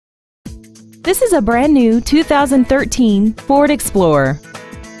This is a brand new 2013 Ford Explorer.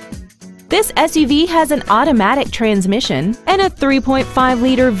 This SUV has an automatic transmission and a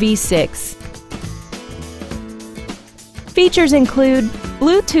 3.5-liter V6. Features include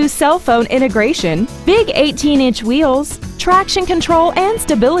Bluetooth cell phone integration, big 18-inch wheels, traction control and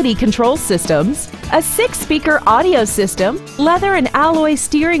stability control systems, a 6-speaker audio system, leather and alloy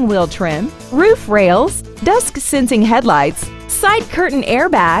steering wheel trim, roof rails, dusk-sensing headlights, side curtain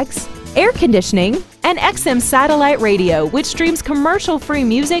airbags, air conditioning, and XM satellite radio, which streams commercial-free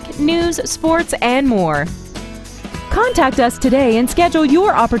music, news, sports, and more. Contact us today and schedule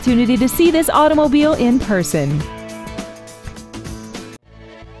your opportunity to see this automobile in person.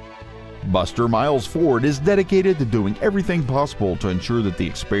 BusterMilesFord is dedicated to doing everything possible to ensure that the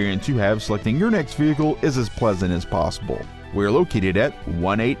experience you have selecting your next vehicle is as pleasant as possible. We're located at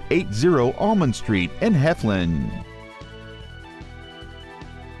 1880 Almon Street in Heflin.